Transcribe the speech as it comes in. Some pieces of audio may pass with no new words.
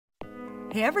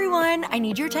Hey everyone, I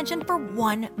need your attention for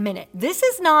 1 minute. This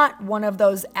is not one of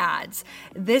those ads.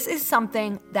 This is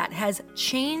something that has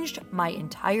changed my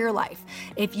entire life.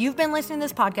 If you've been listening to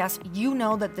this podcast, you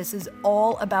know that this is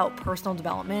all about personal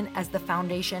development as the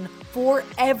foundation for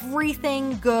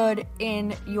everything good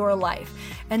in your life.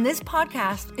 And this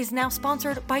podcast is now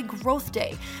sponsored by Growth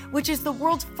Day, which is the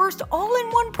world's first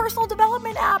all-in-one personal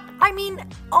development app. I mean,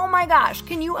 oh my gosh,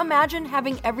 can you imagine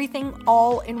having everything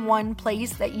all in one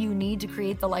place that you need to create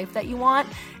the life that you want?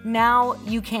 Now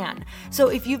you can. So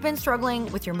if you've been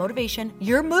struggling with your motivation,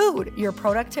 your mood, your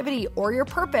productivity, or your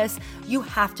purpose, you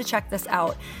have to check this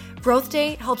out. Growth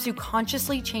Day helps you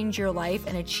consciously change your life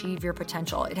and achieve your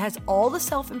potential. It has all the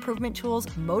self-improvement tools,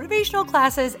 motivational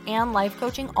classes, and life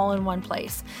coaching all in one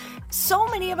place. So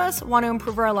many of us want to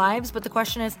improve our lives, but the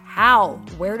question is how?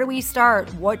 Where do we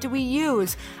start? What do we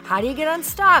use? How do you get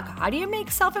unstuck? How do you make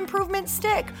self-improvement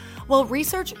stick? Well,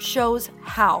 research shows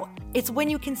how. It's when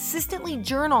you consistently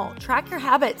journal, track your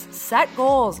habits, set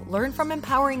goals, learn from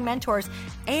empowering mentors,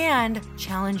 and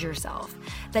challenge yourself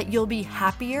that you'll be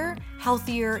happier,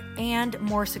 healthier, and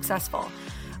more successful.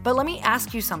 But let me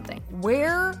ask you something.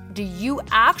 Where do you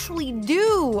actually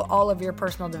do all of your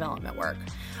personal development work?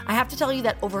 I have to tell you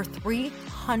that over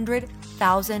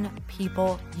 300,000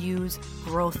 people use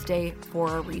Growth Day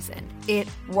for a reason. It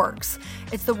works.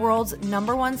 It's the world's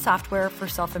 #1 software for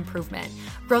self-improvement.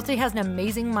 Growth Day has an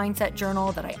amazing mindset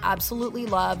journal that I absolutely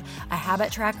love, a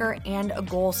habit tracker, and a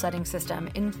goal-setting system.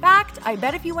 In fact, I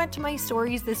bet if you went to my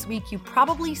stories this week, you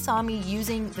probably saw me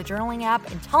using the journaling app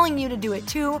and telling you to do it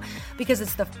too, because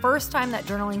it's the first time that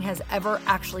journaling has ever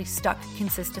actually stuck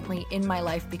consistently in my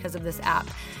life because of this app.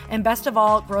 And best of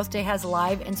all, Growth Day has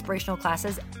live inspirational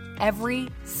classes every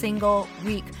single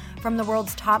week from the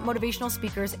world's top motivational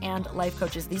speakers and life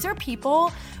coaches. These are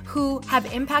people who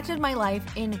have impacted my life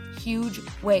in huge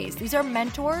ways. These are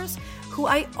mentors who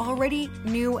I already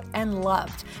knew and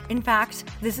loved. In fact,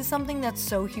 this is something that's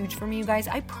so huge for me, you guys.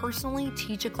 I personally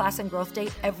teach a class in Growth Day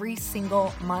every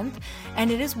single month,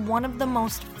 and it is one of the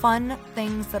most fun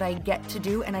things that I get to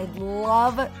do, and I'd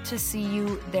love to see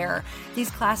you there.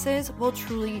 These classes will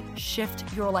truly shift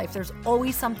your life. There's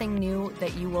always something new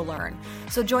that you will learn.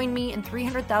 So join me and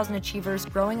 300,000 achievers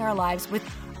growing our lives with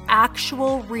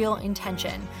actual real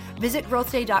intention. Visit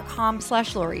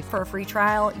growthday.com/Lori for a free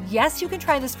trial. Yes, you can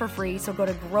try this for free. So go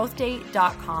to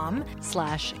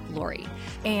growthday.com/Lori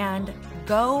and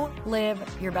go live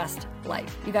your best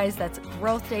life. You guys, that's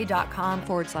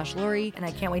growthday.com/Lori. And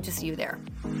I can't wait to see you there.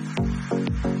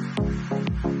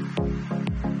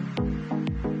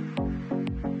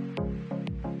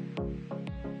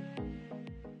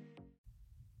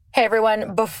 Hey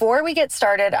everyone, before we get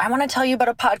started, I want to tell you about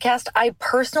a podcast I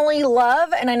personally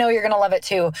love, and I know you're going to love it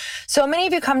too. So many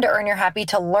of you come to Earn Your Happy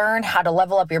to learn how to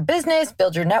level up your business,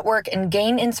 build your network, and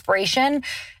gain inspiration.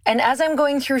 And as I'm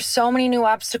going through so many new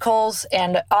obstacles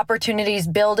and opportunities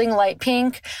building Light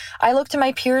Pink, I look to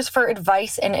my peers for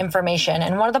advice and information.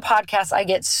 And one of the podcasts I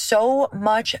get so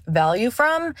much value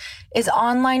from is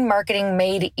Online Marketing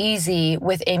Made Easy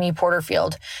with Amy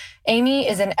Porterfield. Amy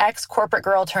is an ex-corporate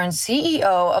girl turned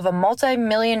CEO of a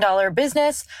multi-million-dollar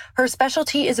business. Her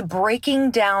specialty is breaking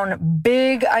down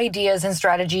big ideas and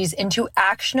strategies into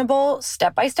actionable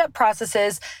step-by-step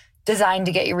processes designed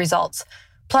to get you results.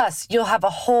 Plus, you'll have a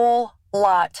whole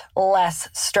lot less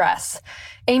stress.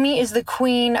 Amy is the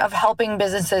queen of helping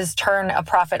businesses turn a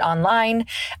profit online.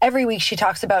 Every week, she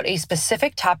talks about a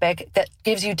specific topic that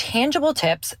gives you tangible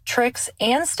tips, tricks,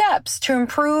 and steps to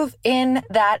improve in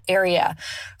that area.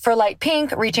 For Light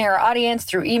Pink, reaching our audience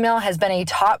through email has been a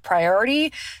top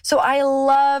priority. So I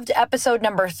loved episode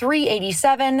number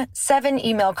 387, 7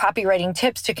 email copywriting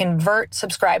tips to convert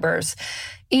subscribers.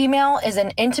 Email is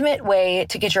an intimate way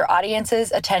to get your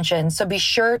audience's attention, so be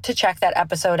sure to check that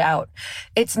episode out.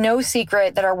 It's no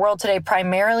secret that our world today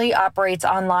primarily operates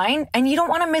online, and you don't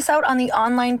want to miss out on the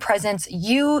online presence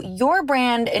your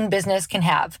brand, and business can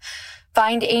have.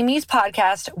 Find Amy's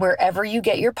podcast wherever you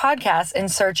get your podcasts and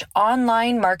search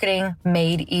Online Marketing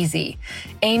Made Easy.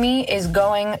 Amy is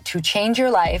going to change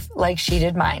your life like she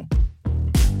did mine.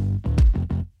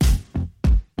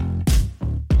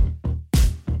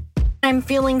 I'm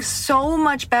feeling so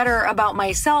much better about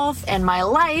myself and my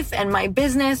life and my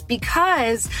business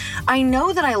because I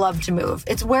know that I love to move.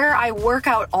 It's where I work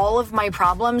out all of my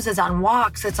problems. It's on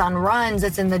walks, it's on runs,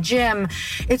 it's in the gym.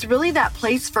 It's really that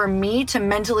place for me to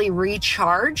mentally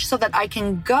recharge so that I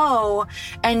can go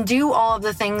and do all of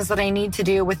the things that I need to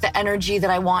do with the energy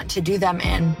that I want to do them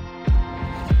in.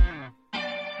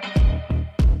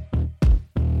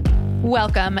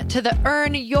 Welcome to the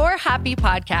Earn Your Happy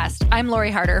podcast. I'm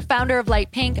Lori Harder, founder of Light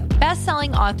Pink,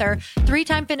 best-selling author,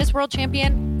 3-time fitness world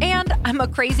champion, and I'm a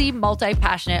crazy,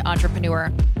 multi-passionate entrepreneur.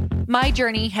 My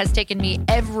journey has taken me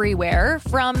everywhere,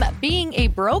 from being a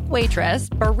broke waitress,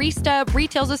 barista,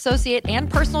 retail associate, and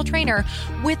personal trainer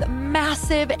with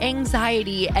massive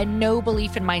anxiety and no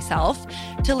belief in myself,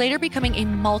 to later becoming a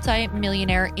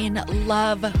multi-millionaire in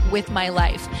love with my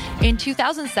life. In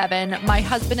 2007, my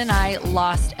husband and I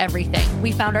lost everything.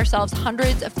 We found ourselves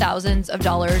hundreds of thousands of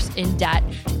dollars in debt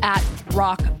at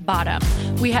rock bottom.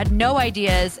 We had no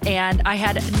ideas, and I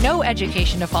had no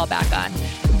education to fall back on.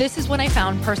 This is when I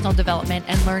found personal development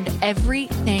and learned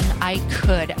everything I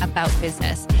could about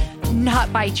business.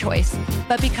 Not by choice,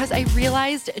 but because I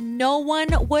realized no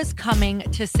one was coming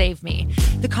to save me.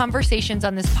 The conversations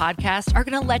on this podcast are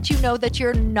going to let you know that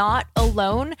you're not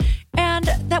alone and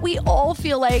that we all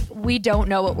feel like we don't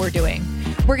know what we're doing.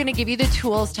 We're going to give you the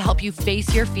tools to help you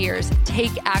face your fears,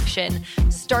 take action,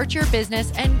 start your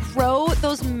business, and grow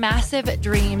those massive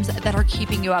dreams that are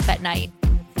keeping you up at night.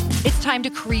 It's time to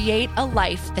create a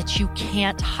life that you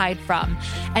can't hide from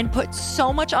and put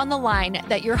so much on the line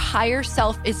that your higher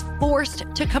self is forced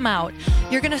to come out.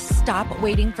 You're going to stop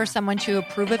waiting for someone to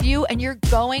approve of you, and you're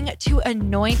going to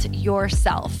anoint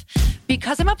yourself.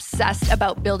 Because I'm obsessed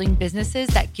about building businesses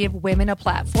that give women a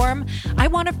platform, I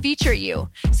want to feature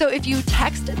you. So if you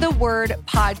text the word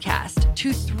podcast to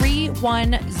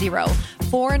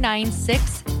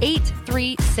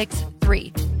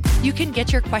 310-496-8363, you can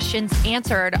get your questions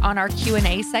answered on our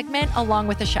Q&A segment along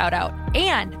with a shout out.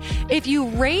 And if you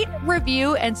rate,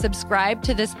 review, and subscribe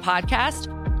to this podcast,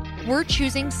 we're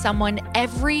choosing someone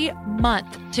every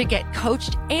month to get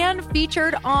coached and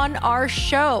featured on our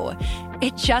show.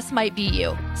 It just might be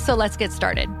you. So let's get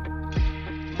started.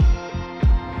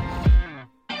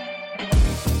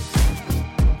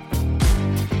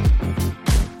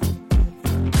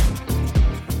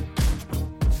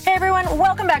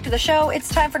 Welcome back to the show. It's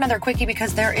time for another quickie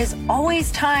because there is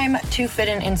always time to fit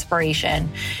in inspiration.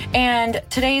 And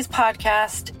today's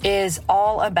podcast is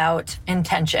all about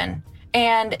intention.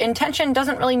 And intention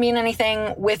doesn't really mean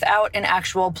anything without an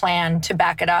actual plan to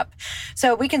back it up.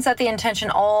 So we can set the intention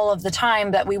all of the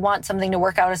time that we want something to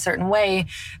work out a certain way.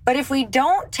 But if we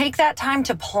don't take that time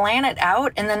to plan it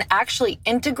out and then actually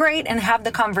integrate and have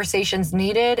the conversations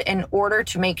needed in order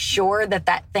to make sure that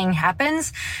that thing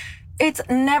happens, it's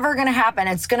never going to happen.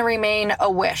 It's going to remain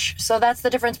a wish. So that's the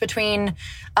difference between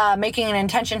making an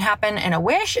intention happen and a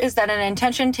wish, is that an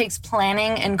intention takes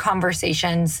planning and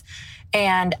conversations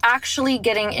and actually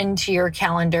getting into your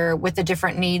calendar with the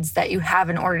different needs that you have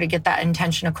in order to get that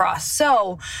intention across.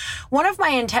 So one of my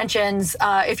intentions,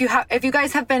 if you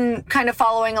guys have been kind of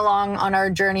following along on our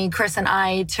journey, Chris and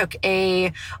I took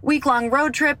a week-long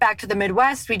road trip back to the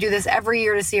Midwest. We do this every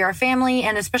year to see our family,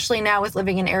 and especially now with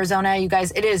living in Arizona, you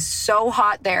guys, it is so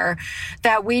hot there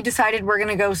that we decided we're going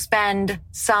to go spend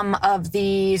some of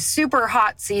the super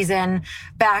hot season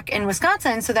back in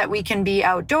Wisconsin so that we can be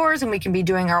outdoors and we can be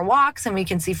doing our walks and we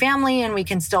can see family and we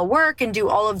can still work and do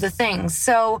all of the things.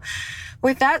 So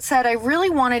with that said, I really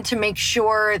wanted to make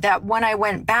sure that when I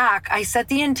went back, I set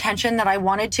the intention that I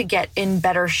wanted to get in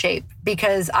better shape,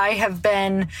 because I have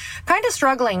been kind of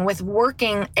struggling with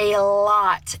working a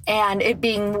lot and it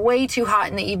being way too hot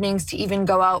in the evenings to even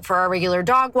go out for our regular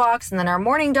dog walks. And then our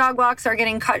morning dog walks are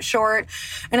getting cut short.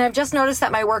 And I've just noticed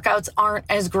that my workouts aren't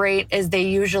as great as they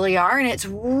usually are. And it's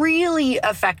really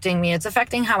affecting me. It's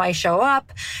affecting how I show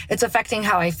up. It's affecting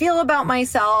how I feel about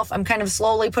myself. I'm kind of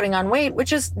slowly putting on weight,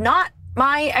 which is not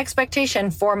my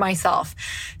expectation for myself.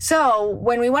 So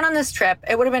when we went on this trip,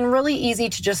 it would have been really easy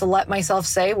to just let myself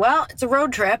say, well, it's a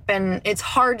road trip and it's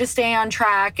hard to stay on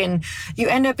track and you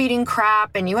end up eating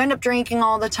crap and you end up drinking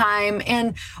all the time.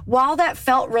 And while that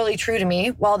felt really true to me,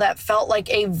 while that felt like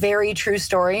a very true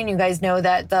story, and you guys know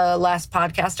that the last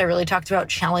podcast, I really talked about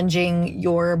challenging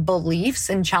your beliefs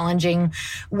and challenging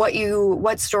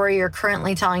what story you're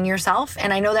currently telling yourself.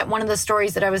 And I know that one of the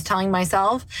stories that I was telling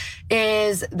myself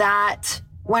is that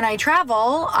when I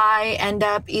travel, I end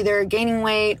up either gaining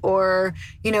weight or,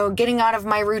 getting out of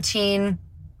my routine.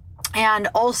 And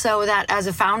also that as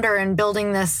a founder and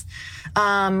building this,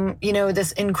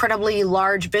 this incredibly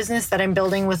large business that I'm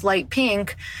building with Light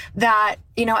Pink, that,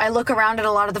 I look around at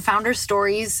a lot of the founder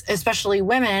stories, especially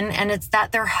women, and it's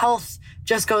that their health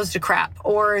just goes to crap,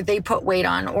 or they put weight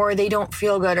on, or they don't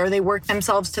feel good, or they work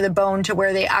themselves to the bone to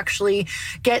where they actually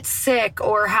get sick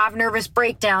or have nervous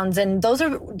breakdowns. And those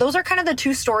are kind of the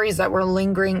two stories that were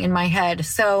lingering in my head.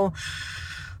 So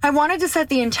I wanted to set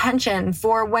the intention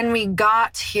for when we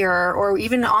got here or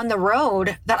even on the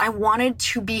road that I wanted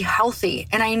to be healthy.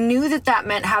 And I knew that that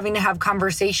meant having to have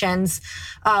conversations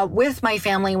with my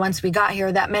family once we got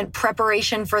here. That meant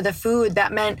preparation for the food.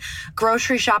 That meant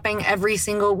grocery shopping every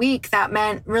single week. That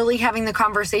meant really having the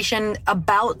conversation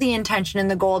about the intention and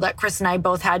the goal that Chris and I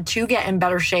both had to get in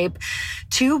better shape,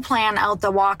 to plan out the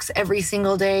walks every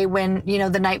single day when,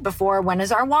 the night before, when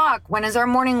is our walk? When is our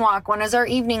morning walk? When is our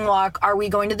evening walk? Are we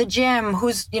going to the gym?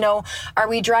 Are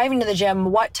we driving to the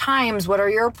gym? What times? What are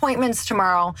your appointments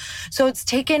tomorrow? So it's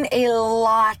taken a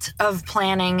lot of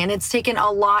planning and it's taken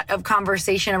a lot of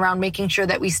conversation around making sure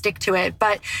that we stick to it,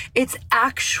 but it's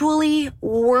actually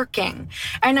working.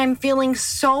 And I'm feeling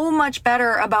so much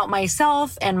better about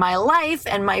myself and my life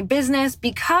and my business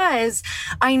because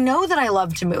I know that I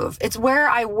love to move. It's where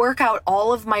I work out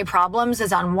all of my problems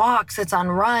is on walks, it's on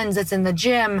runs, it's in the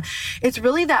gym. It's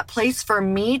really that place for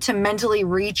me to mentally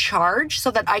recharge so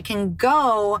that I can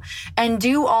go and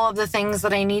do all of the things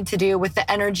that I need to do with the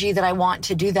energy that I want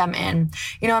to do them in.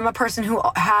 I'm a person who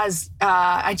has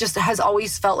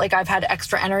always felt like I've had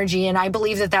extra energy, and I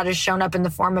believe that that has shown up in the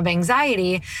form of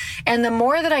anxiety. And the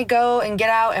more that I go and get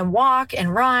out and walk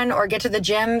and run or get to the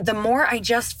gym, the more I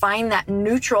just find that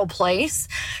neutral place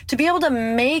to be able to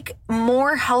make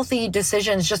more healthy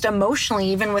decisions just emotionally,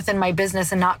 even within my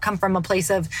business, and not come from a place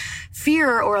of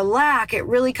fear or lack. It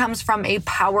really comes from a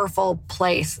powerful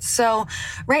place. So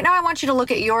right now I want you to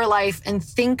look at your life and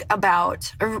think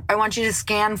about, or I want you to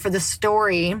scan for the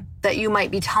story that you might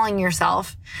be telling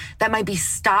yourself that might be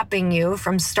stopping you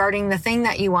from starting the thing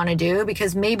that you want to do,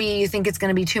 because maybe you think it's going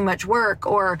to be too much work,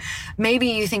 or maybe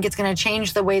you think it's going to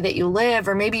change the way that you live,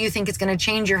 or maybe you think it's going to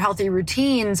change your healthy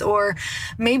routines, or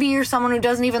maybe you're someone who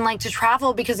doesn't even like to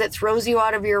travel because it throws you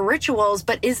out of your rituals.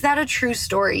 But is that a true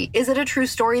story? Is it a true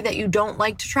story that you don't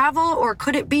like to travel? Or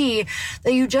could it be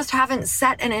that you just haven't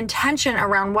set an intention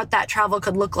around what that travel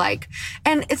could look like?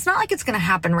 And it's not like it's going to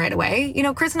happen right away.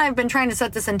 Chris and I have been trying to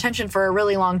set this intention for a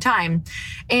really long time.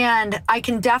 And I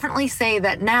can definitely say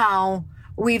that now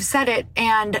we've said it,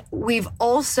 and we've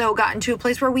also gotten to a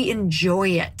place where we enjoy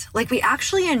it. Like, we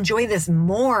actually enjoy this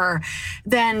more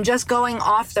than just going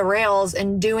off the rails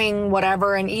and doing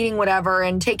whatever and eating whatever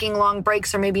and taking long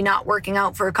breaks or maybe not working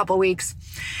out for a couple weeks.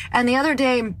 And the other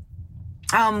day,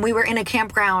 we were in a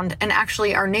campground, and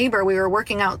actually our neighbor, we were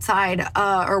working out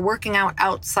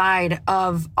outside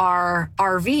of our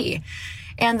RV.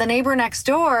 And the neighbor next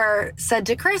door said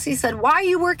to Chris, he said, "Why are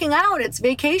you working out? It's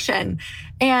vacation."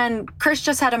 And Chris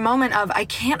just had a moment of, I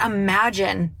can't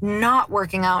imagine not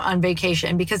working out on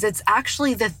vacation, because it's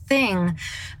actually the thing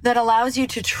that allows you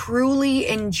to truly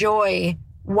enjoy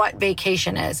what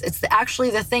vacation is. It's actually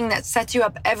the thing that sets you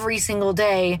up every single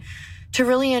day to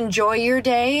really enjoy your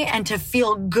day and to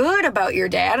feel good about your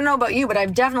day. I don't know about you, but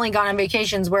I've definitely gone on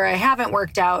vacations where I haven't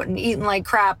worked out and eaten like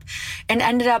crap and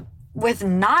ended up with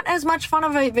not as much fun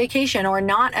of a vacation, or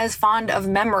not as fond of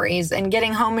memories, and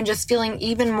getting home and just feeling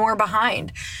even more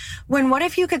behind. What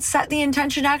if you could set the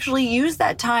intention to actually use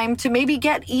that time to maybe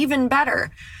get even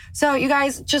better? So you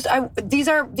guys, these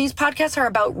podcasts are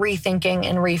about rethinking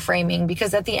and reframing,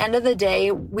 because at the end of the day,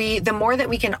 the more that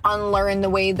we can unlearn the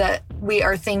way that we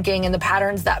are thinking and the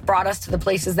patterns that brought us to the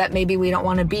places that maybe we don't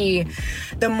want to be,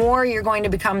 the more you're going to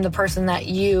become the person that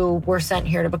you were sent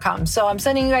here to become. So I'm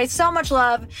sending you guys so much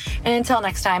love, and until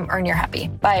next time, earn your happy.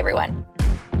 Bye, everyone.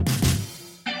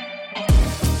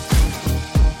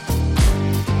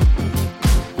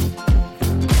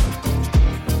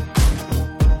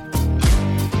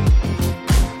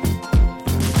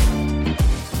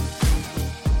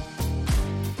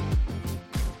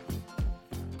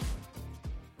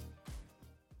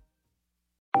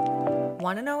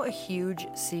 Want to know a huge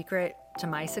secret to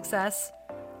my success?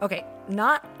 Okay,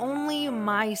 not only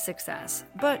my success,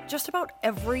 but just about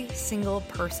every single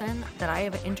person that I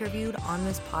have interviewed on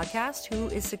this podcast who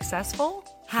is successful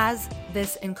has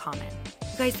this in common.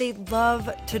 You guys, they love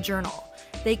to journal.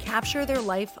 They capture their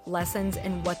life lessons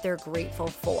and what they're grateful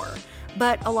for.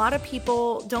 But a lot of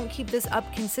people don't keep this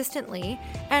up consistently,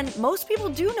 and most people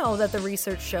do know that the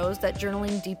research shows that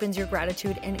journaling deepens your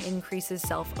gratitude and increases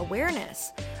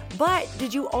self-awareness. But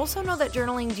did you also know that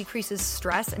journaling decreases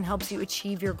stress and helps you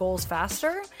achieve your goals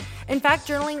faster? In fact,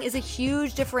 journaling is a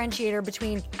huge differentiator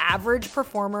between average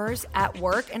performers at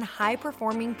work and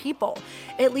high-performing people.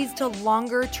 It leads to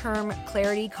longer-term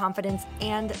clarity, confidence,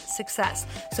 and success.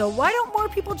 So why don't more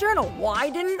people journal? Why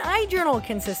didn't I journal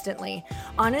consistently?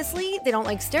 Honestly, they don't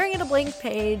like staring at a blank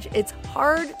page. It's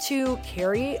hard to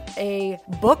carry a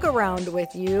book around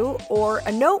with you or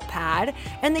a notepad,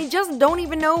 and they just don't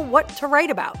even know what to write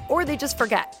about, or they just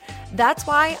forget. That's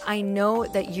why I know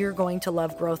that you're going to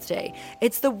love Growth Day.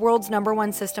 It's the world's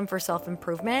 #1 system for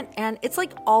self-improvement, and it's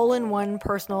like all-in-one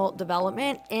personal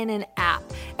development in an app.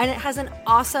 And it has an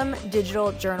awesome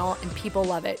digital journal, and people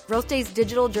love it. Growth Day's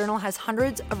digital journal has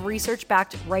hundreds of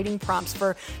research-backed writing prompts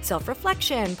for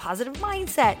self-reflection, positive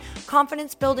mindset,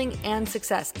 confidence building, and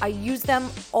success. I use them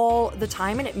all the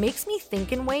time, and it makes me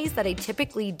think in ways that I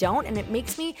typically don't, and it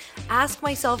makes me ask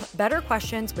myself better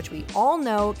questions, which we all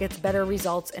know gets better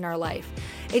results in our life.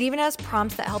 It even has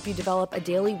prompts that help you develop a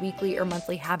daily, weekly, or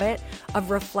monthly habit of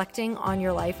reflecting on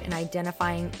your life and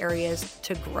identifying areas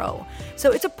to grow.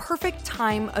 So it's a perfect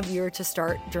time of year to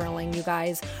start journaling, you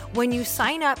guys. When you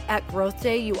sign up at Growth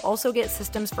Day, you also get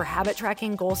systems for habit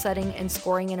tracking, goal setting, and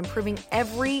scoring, and improving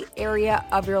every area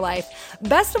of your life.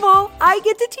 Best of all, I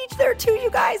get to teach there too,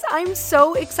 you guys. I'm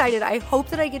so excited. I hope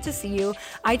that I get to see you.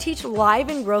 I teach live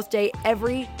in Growth Day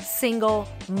every single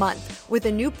month with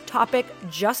a new topic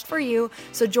just for you.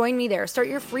 So join me there. Start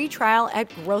your free trial at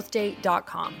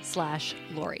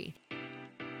growthday.com/Lori.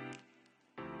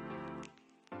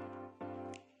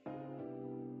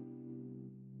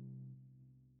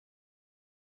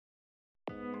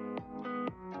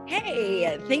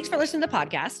 Hey, thanks for listening to the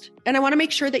podcast. And I want to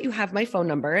make sure that you have my phone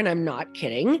number, and I'm not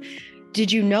kidding.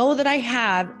 Did you know that I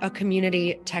have a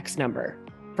community text number?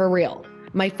 For real.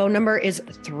 My phone number is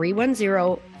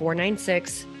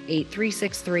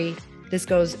 310-496-8363. This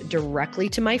goes directly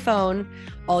to my phone.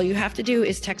 All you have to do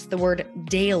is text the word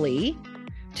daily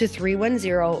to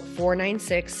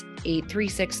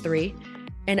 310-496-8363.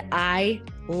 And I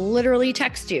literally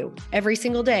text you every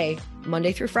single day,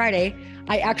 Monday through Friday.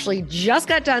 I actually just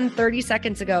got done 30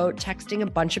 seconds ago texting a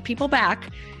bunch of people back,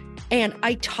 and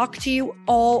I talk to you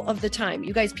all of the time.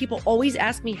 You guys, people always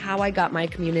ask me how I got my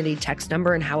community text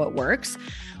number and how it works.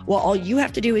 Well, all you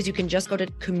have to do is you can just go to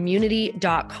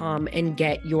community.com and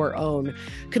get your own.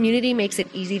 Community makes it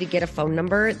easy to get a phone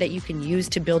number that you can use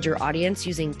to build your audience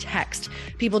using text.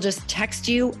 People just text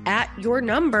you at your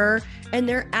number and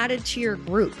they're added to your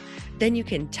group. Then you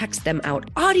can text them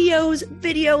out audios,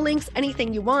 video links,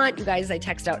 anything you want. You guys, I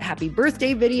text out happy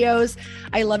birthday videos.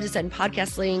 I love to send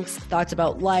podcast links, thoughts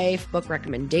about life, book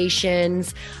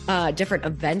recommendations, different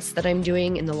events that I'm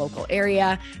doing in the local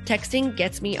area. Texting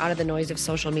gets me out of the noise of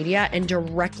social media and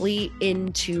directly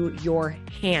into your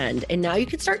hand. And now you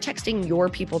can start texting your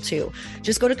people too.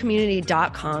 Just go to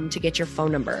community.com to get your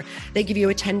phone number. They give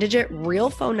you a 10-digit real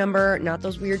phone number, not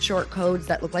those weird short codes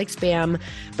that look like spam,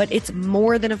 but it's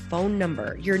more than a phone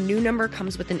number. Your new number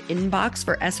comes with an inbox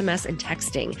for SMS and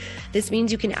texting. This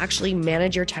means you can actually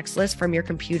manage your text list from your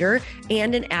computer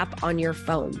and an app on your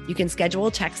phone. You can schedule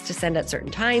text to send at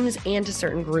certain times and to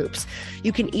certain groups.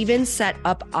 You can even set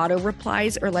up auto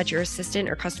replies or let your assistant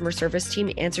or customer service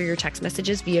team answer your text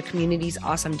messages via Community's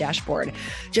awesome dashboard.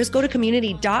 Just go to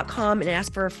community.com and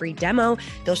ask for a free demo.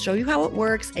 They'll show you how it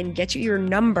works and get you your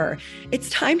number. It's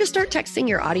time to start texting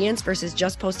your audience versus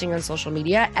just posting on social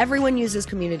media. Everyone uses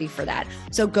Community for that.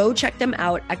 So go check them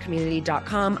out at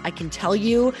community.com. I can tell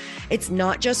you it's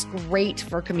not just great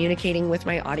for communicating with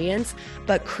my audience,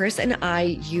 but Chris and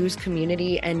I use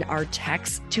Community and our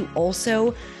texts to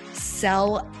also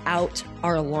sell out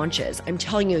our launches. I'm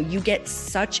telling you, you get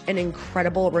such an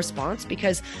incredible response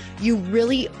because you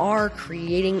really are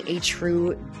creating a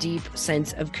true, deep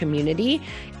sense of community.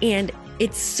 And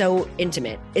it's so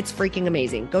intimate. It's freaking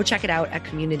amazing. Go check it out at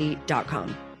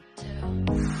community.com.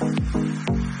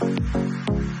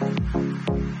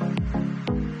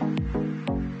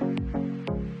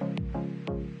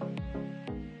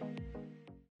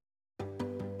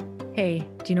 Hey,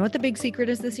 do you know what the big secret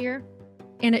is this year?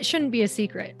 And it shouldn't be a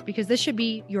secret because this should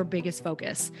be your biggest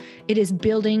focus. It is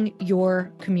building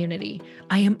your community.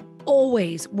 I am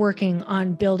always working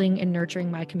on building and nurturing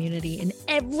my community, and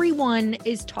everyone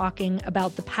is talking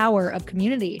about the power of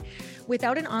community.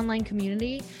 Without an online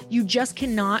community, you just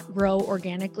cannot grow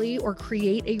organically or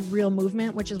create a real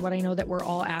movement, which is what I know that we're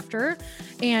all after.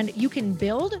 And you can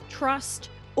build trust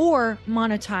or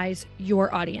monetize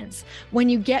your audience. When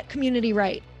you get community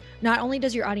right, not only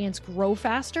does your audience grow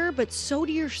faster, but so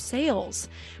do your sales.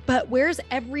 But where's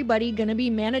everybody going to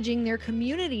be managing their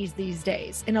communities these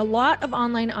days? And a lot of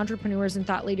online entrepreneurs and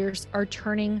thought leaders are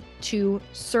turning to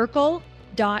Circle.so.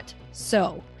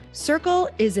 Circle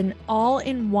is an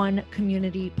all-in-one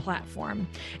community platform.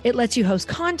 It lets you host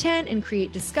content and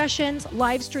create discussions,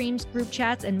 live streams, group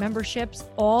chats, and memberships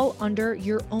all under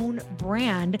your own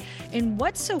brand. And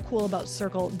what's so cool about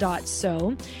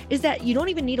Circle.so is that you don't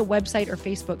even need a website or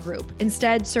Facebook group.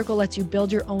 Instead, Circle lets you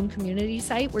build your own community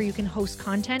site where you can host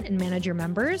content and manage your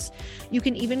members. You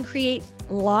can even create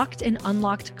locked and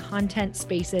unlocked content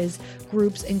spaces,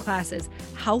 groups, and classes.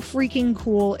 How freaking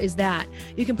cool is that?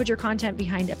 You can put your content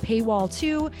behind a paywall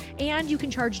too, and you can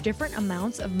charge different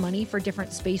amounts of money for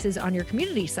different spaces on your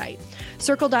community site.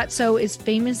 Circle.so is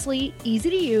famously easy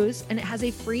to use, and it has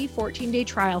a free 14-day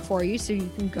trial for you, so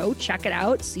you can go check it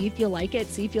out, see if you like it,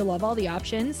 see if you love all the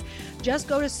options. Just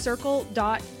go to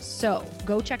Circle.so.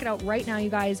 Go check it out right now, you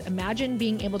guys. Imagine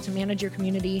being able to manage your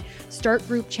community, start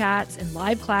group chats and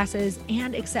live classes,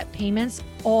 and accept payments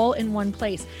all in one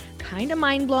place. Kind of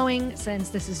mind-blowing, since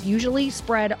this is usually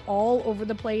spread all over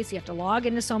the place. You have to log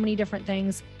into so many different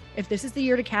things. If this is the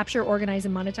year to capture, organize,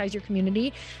 and monetize your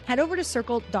community, head over to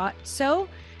Circle.so.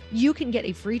 You can get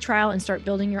a free trial and start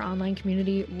building your online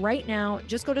community right now.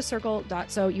 Just go to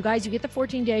Circle.so. You guys, you get the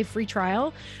 14-day free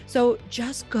trial. So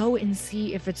just go and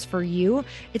see if it's for you.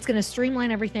 It's going to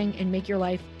streamline everything and make your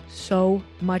life so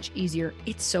much easier.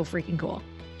 It's so freaking cool.